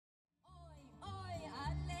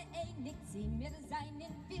wir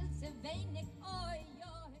seinen viel zu wenig, oi,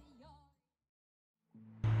 oi,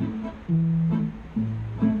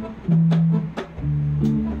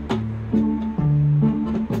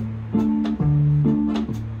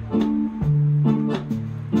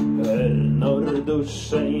 Nor du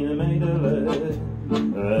scheine meidele,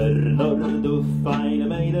 nor du feine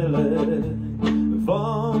meidele,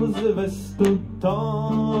 was wirst du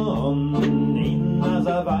tun in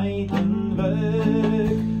a weiten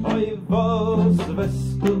Weg? Oi, was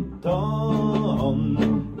wirst du tun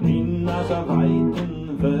in a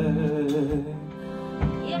weiten Weg?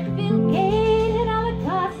 Ich will gehen in alle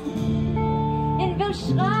Kassen und will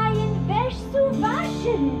schreien, wäschst du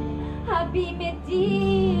waschen? Hab ich mit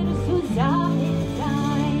dir zusammen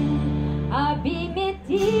sein, hab ich mit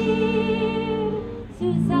dir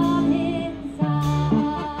zusammen sein.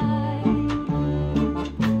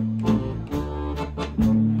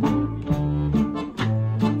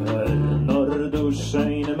 Nor du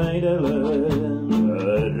scheine meidele,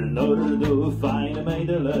 nor du feine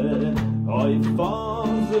meidele, oi,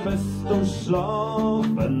 was wirst du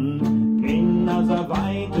schlafen in a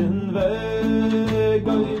weiten Weg?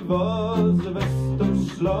 Oi, was wirst du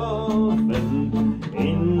schlafen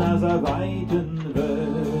in a weiten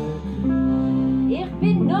Weg? Ich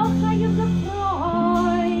bin noch ein junger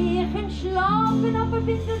Frau, ich kann schlafen, aber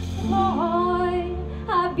bin so treu.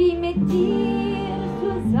 Hab ich mit dir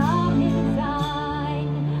zusammen sein,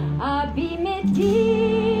 hab ich mit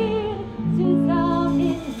dir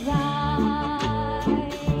zusammen sein.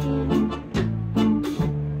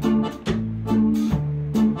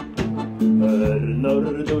 Nor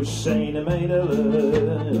du scheine meidele,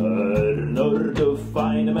 nor du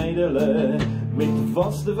feine meidele, mit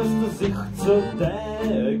was du wirst du sich zu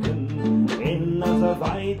decken in a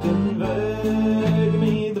weiten Weg?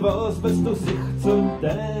 Mit was wirst du sich zu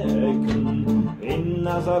decken in a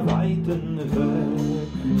weiten Weg?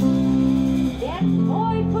 Der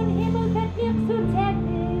Treu von Himmel wird mich zu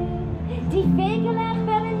decken, die Wegelech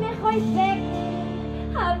werden mich heute wecken.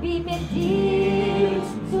 Hab ich mit dir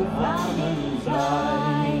zusammen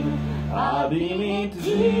sein, hab ich mit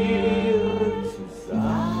dir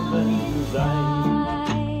zusammen sein.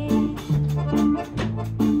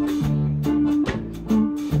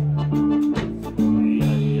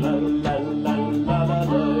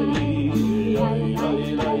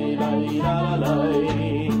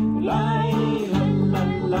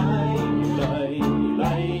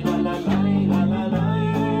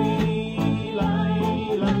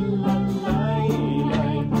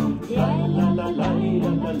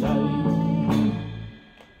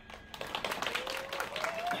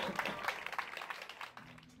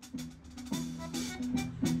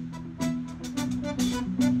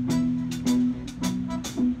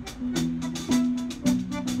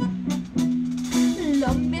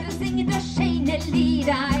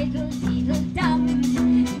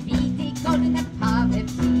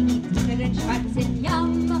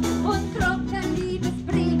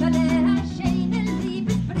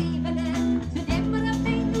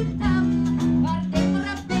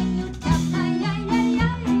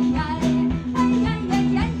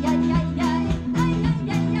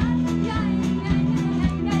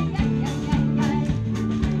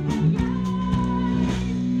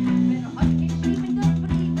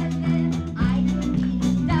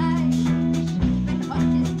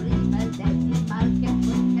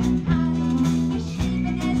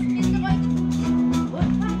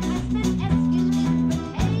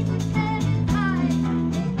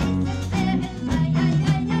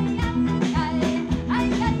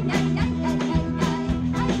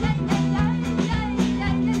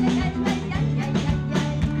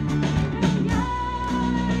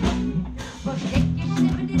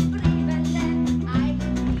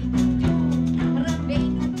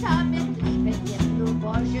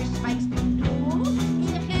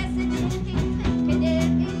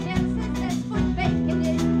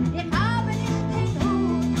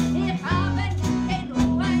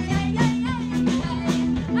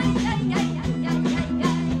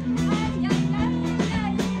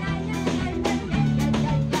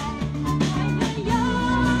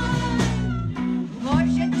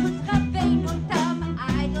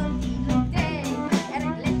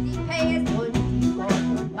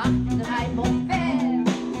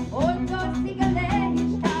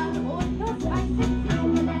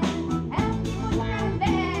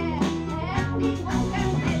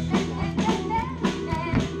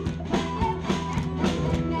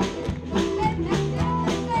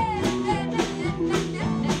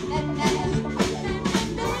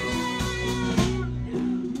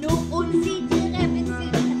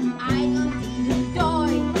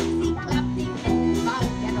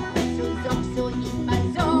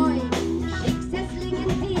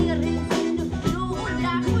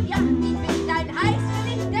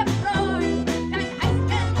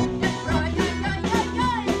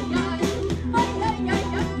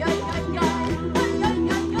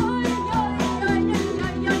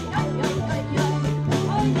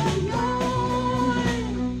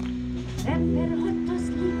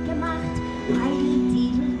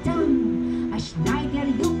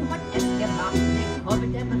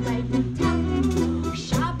 im rechten Takt.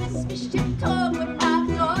 Ich habe es bestimmt Tag und Nacht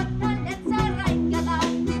und ein letzter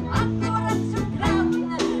reingeladen. Akkurat zum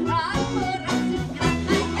Graben, akkurat zum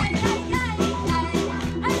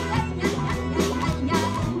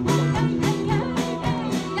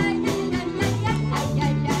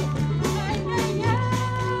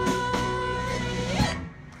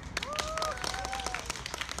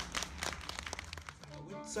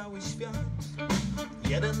Cały świat,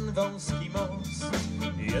 jeden wąski most,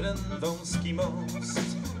 jeden wąski most,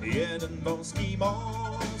 jeden wąski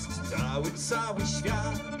most. Cały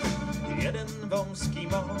świat, jeden wąski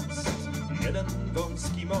most, jeden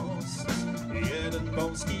wąski most, jeden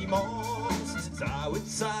wąski most.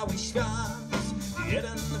 Cały świat,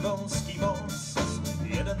 jeden wąski most,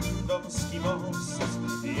 jeden wąski most,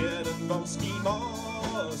 jeden wąski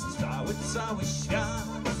most. Cały świat,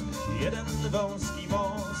 jeden wąski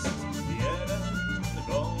most, jeden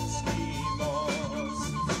wąski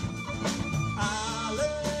most.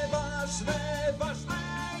 Ale ważne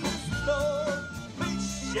jest to, by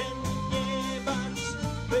się nie bać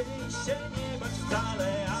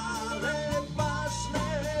wcale. Ale ważne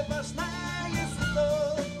jest to,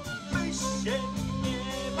 by się nie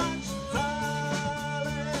bać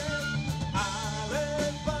wcale. Ale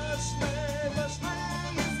ważne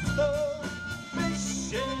jest to, by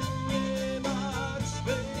się nie bać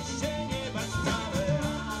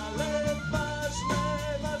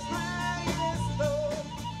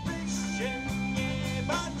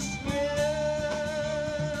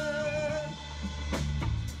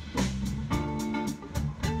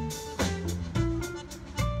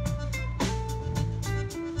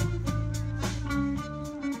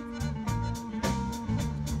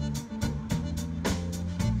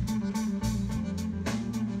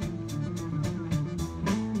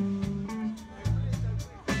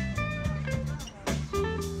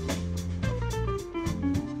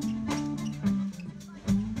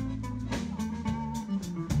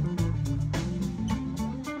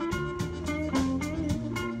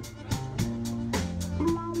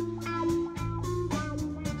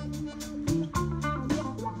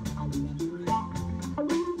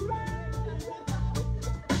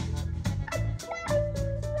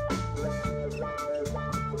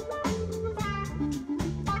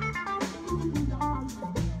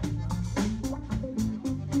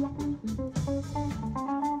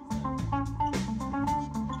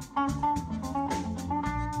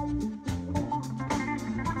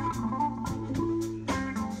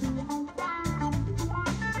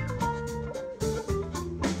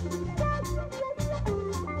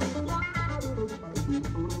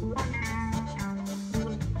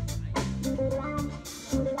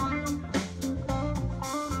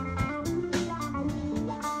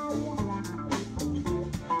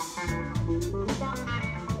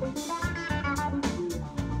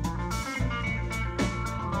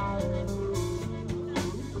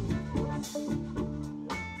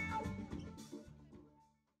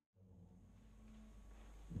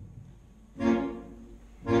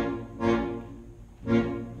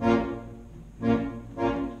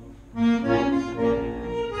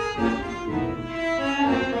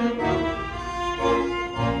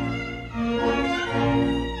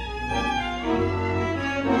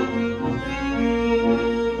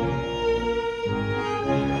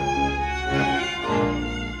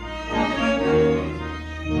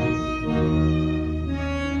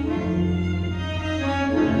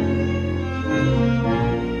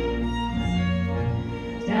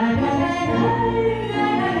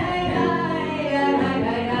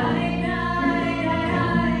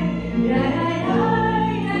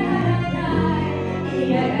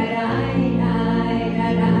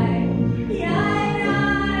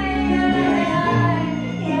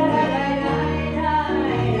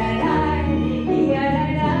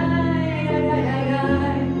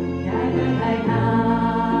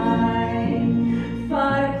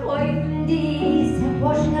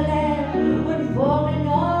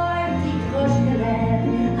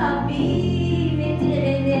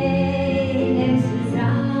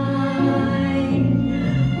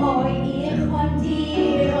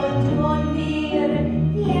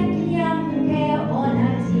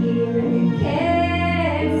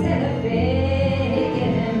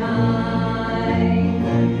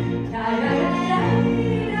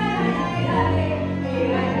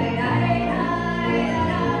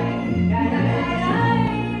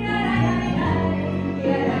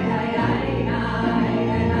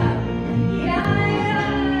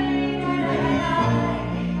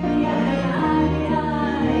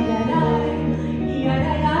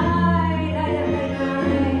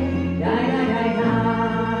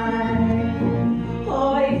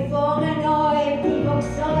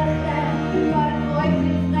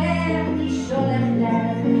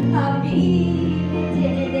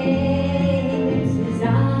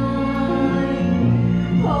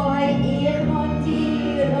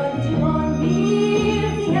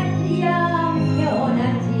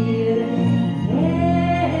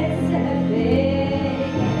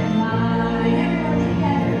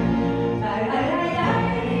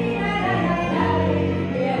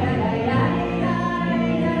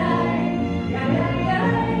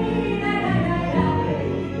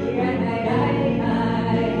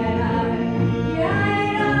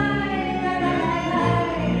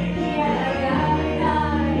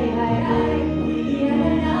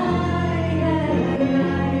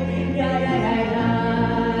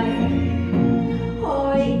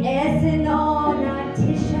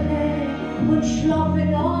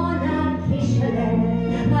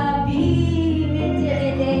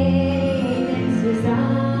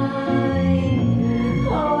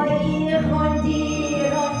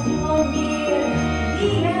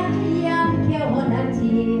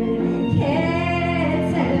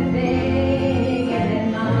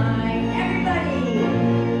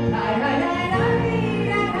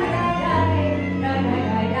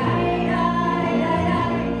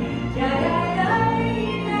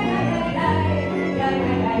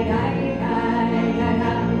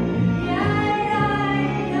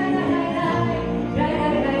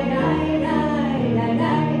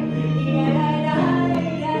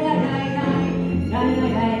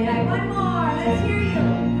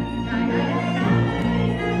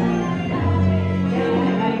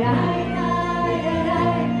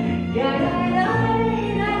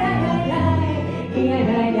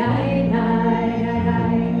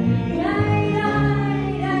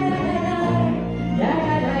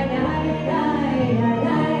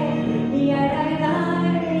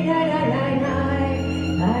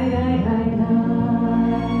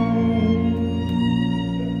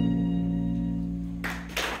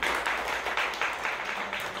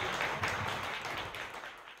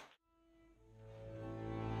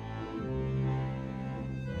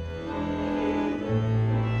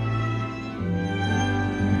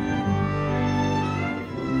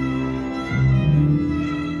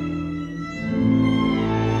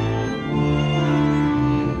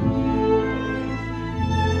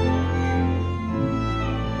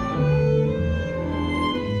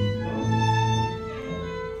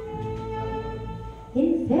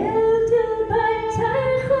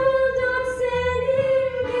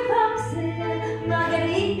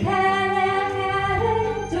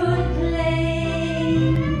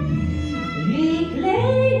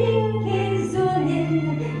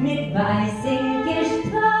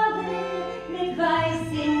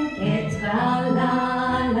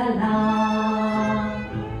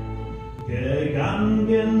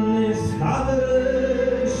Langen ist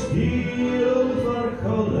Hader, still und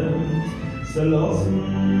verkollend, sie lassen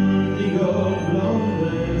die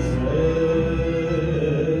goldblonde Zeit.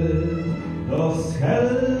 Das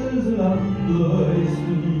helle Land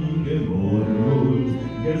leuchten gemurmelt,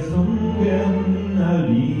 gesungen a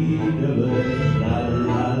Liederle, la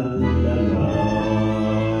la la la.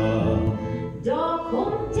 Da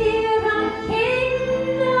kommt ihr an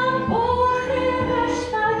Kinderbucher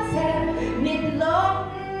Spazer, mit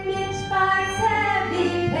Locken, mit Speizer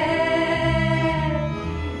wie Per.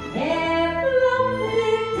 Flockt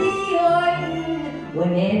mit die Augen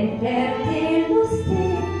und entfährt ihr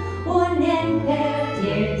lustig und entfährt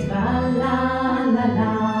ihr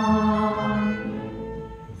Tralalala.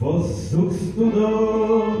 Was suchst du da,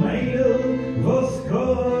 Mädel? Was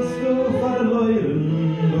kannst du verlieren?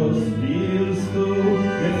 Was willst du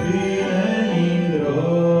gefühlen in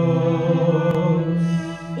Dross?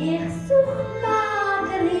 Ich such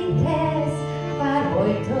Margarites,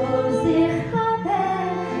 verreute sich habe,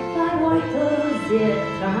 verreute sich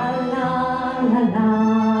tralalala.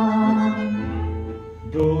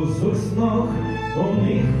 Du suchst noch und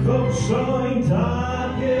ich hab schon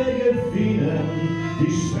Tage gefunden,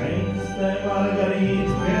 die schönste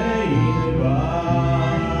Margaritke in der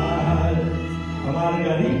Welt. A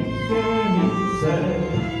Margarite mit Zähnen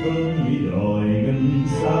und mit Augen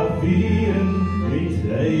Saphiren, mit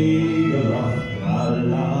Regelach,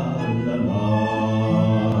 tralalala.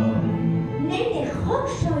 Nein, ich hab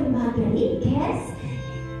schon Margarites,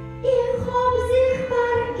 ich hab sich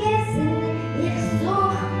vergessen, ich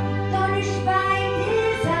such da nicht weiter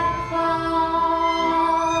Sackfall.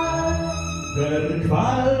 Der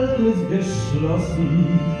Qual ist geschlossen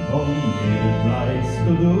und hier bleibst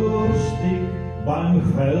du durstig beim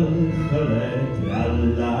Quellchele,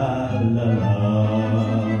 tralalala.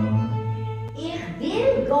 Ich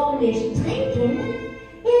will gar nicht trinken,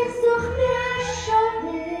 ich such mir einen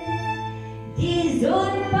Schotten. Die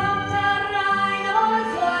Sonne packt rein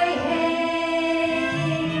aus euch heiß.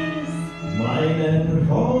 Meine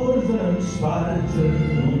Hosen schwarze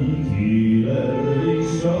und Kieler die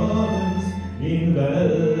Schottens in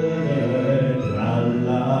Wälder,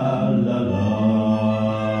 tralalala.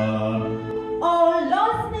 Oh,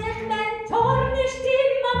 lass mich mein Tor nicht, die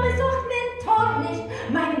Mama sucht mein Tor nicht.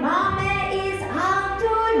 Meine Mama ist alt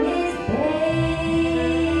und ist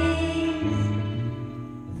böse.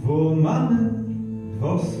 Wo Mann,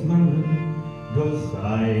 was Mann, das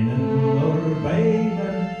einen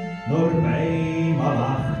nur beimal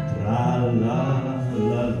acht, tralalala.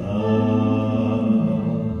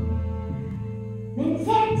 Mein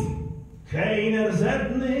Set, Keiner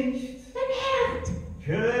sagt nicht, mein Herd,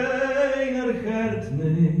 keiner hört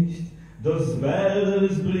nicht, das Welt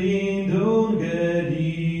ist blind und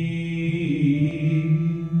gediegt.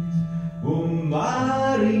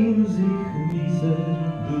 Marim sich wiese,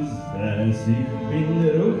 du sagst, ich bin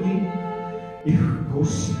ruhig, ich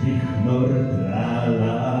kuss dich nur,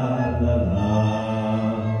 tralalala.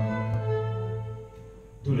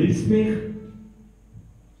 Du liebst mich,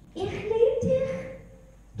 ich lieb dich,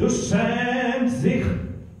 du schämst dich.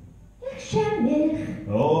 ich schäm mich.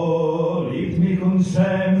 Oh, liebt mich und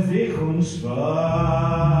schämt sich und schweigt.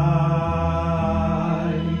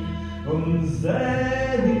 Und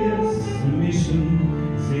seh, wie es mischen,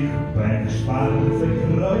 sich pechschwarze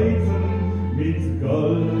Kreuzen mit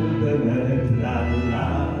goldenen Tralalala.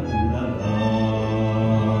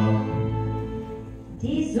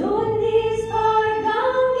 Die Sonne ist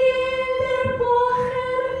vergangen, der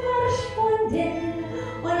Bucher verschwunden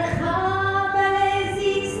und Chabele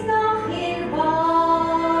sieht's noch im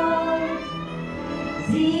Wald.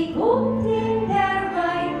 Sie guckt in der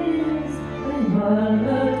Weidens und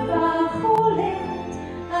murmelt verhohlend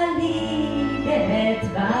a Lied,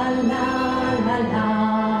 tralalala.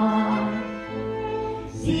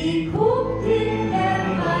 Sie guckt in der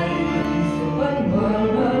Weidens und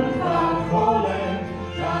murmelt verhohlend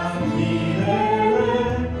das Lied,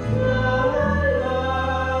 tralalala.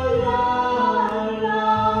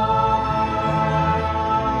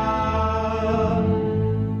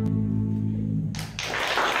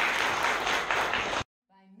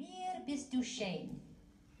 Bei mir bist du schön.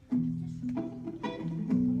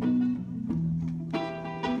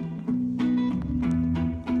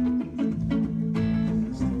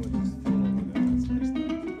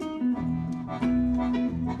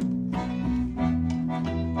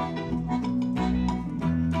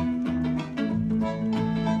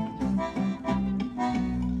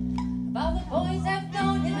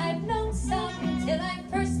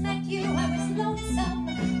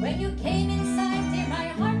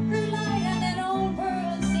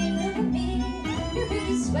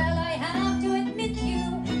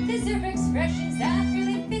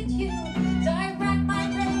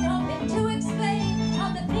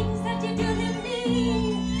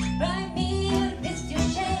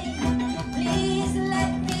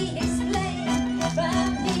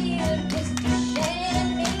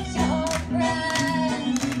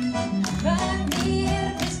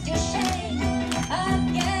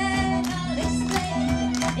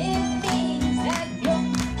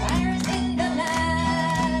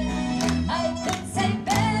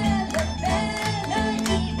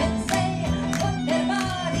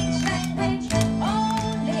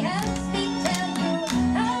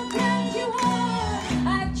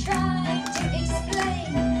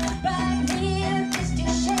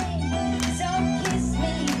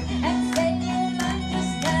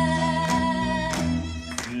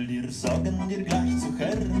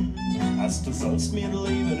 sollst mir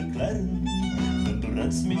lieber erklären, wenn du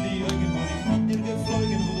rennst mit die Augen, wo ich mit dir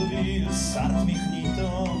geflogen, wo du willst, zart mich nicht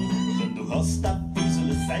an. Wenn du hast ein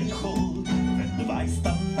bisschen Seichel, wenn du weißt,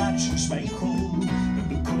 dann hast du Schmeichel. Wenn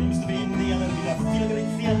du kommst wie Indianer, wieder viel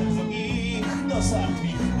Grezianer, sag ich, das zart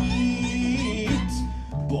mich nicht.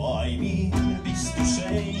 Bei mir bist du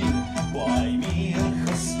schön, bei mir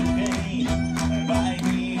hast du gehen, bei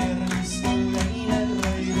mir bist du eine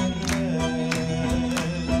Reine Welt.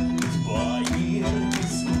 Bei mir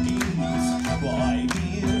bist du Kind, bei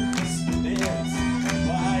mir hast du Wert,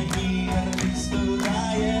 bei mir bist du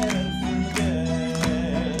Reihe von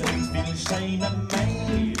Geld. Viel schöne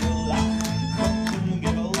Mädel, konnten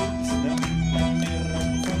gewollt, damit mir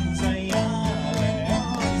von sein Jahren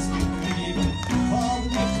ist geblieben, hab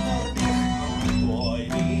mich nur dich. Bei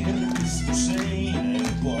mir bist du schön,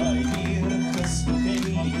 bei mir hast du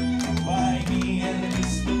Geld, bei mir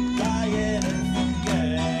bist du Reihe von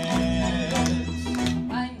Geld.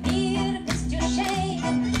 By mir bist du schön,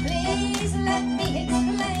 please let me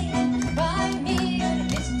explain. By mir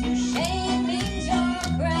bist du schön, means you're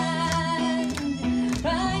grand.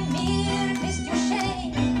 By mir bist du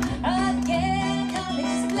schön, again I'll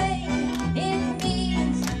explain. It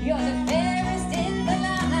means you're the fairest in the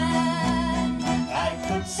land. I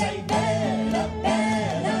could say Bella,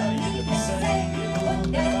 Bella, you could say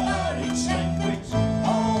whatever each language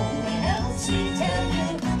only helps me tell you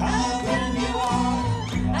how good you are.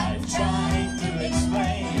 I've tried to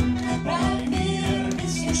explain, by mir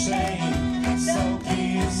bist du schön, so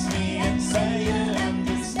kiss me and say you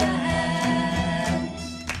understand.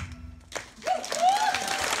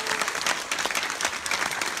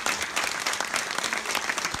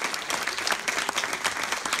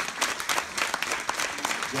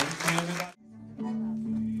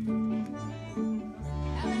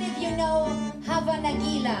 How many of you know Hava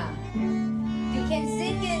Nagila? You can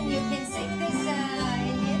sing this in Yiddish,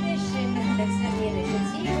 and that's not Yiddish,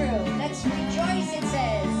 it's Hebrew. Let's rejoice, it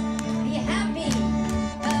says.